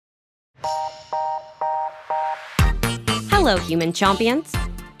Hello, human champions.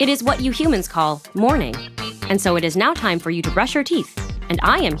 It is what you humans call morning. And so it is now time for you to brush your teeth. And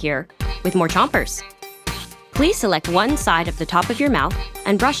I am here with more Chompers. Please select one side of the top of your mouth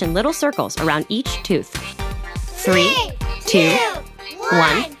and brush in little circles around each tooth. 3, 2,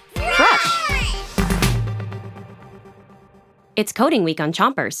 1, brush! It's coding week on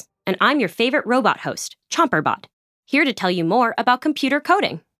Chompers, and I'm your favorite robot host, Chomperbot, here to tell you more about computer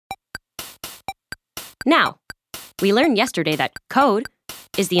coding. Now, we learned yesterday that code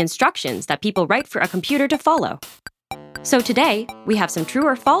is the instructions that people write for a computer to follow. So today, we have some true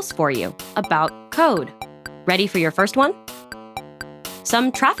or false for you about code. Ready for your first one?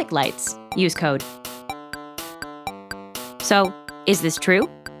 Some traffic lights use code. So, is this true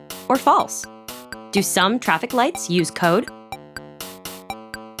or false? Do some traffic lights use code?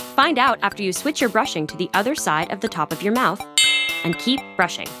 Find out after you switch your brushing to the other side of the top of your mouth and keep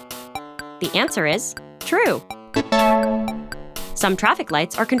brushing. The answer is true. Some traffic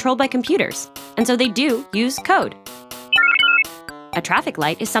lights are controlled by computers, and so they do use code. A traffic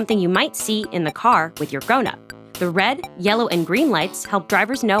light is something you might see in the car with your grown-up. The red, yellow, and green lights help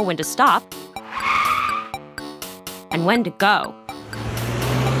drivers know when to stop and when to go.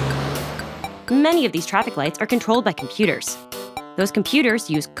 Many of these traffic lights are controlled by computers. Those computers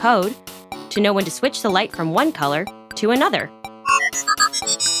use code to know when to switch the light from one color to another.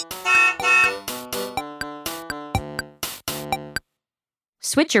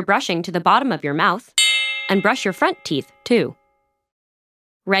 Switch your brushing to the bottom of your mouth and brush your front teeth too.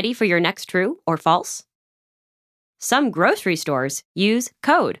 Ready for your next true or false? Some grocery stores use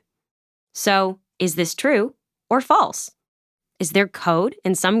code. So, is this true or false? Is there code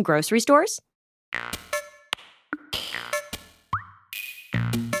in some grocery stores?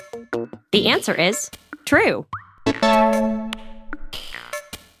 The answer is true.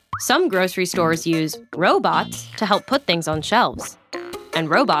 Some grocery stores use robots to help put things on shelves. And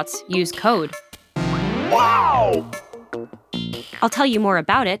robots use code. Wow! I'll tell you more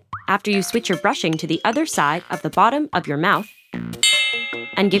about it after you switch your brushing to the other side of the bottom of your mouth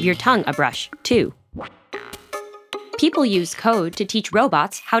and give your tongue a brush, too. People use code to teach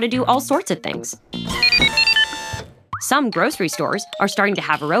robots how to do all sorts of things. Some grocery stores are starting to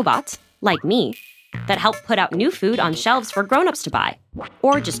have robots, like me, that help put out new food on shelves for grown-ups to buy,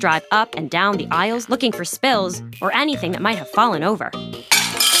 or just drive up and down the aisles looking for spills or anything that might have fallen over.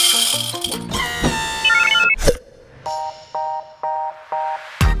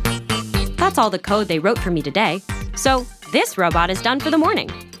 That's all the code they wrote for me today. So this robot is done for the morning.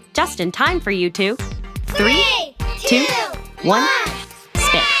 Just in time for you to 3, 2, 1,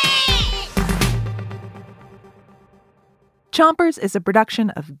 spit. Chompers is a production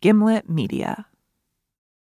of Gimlet Media.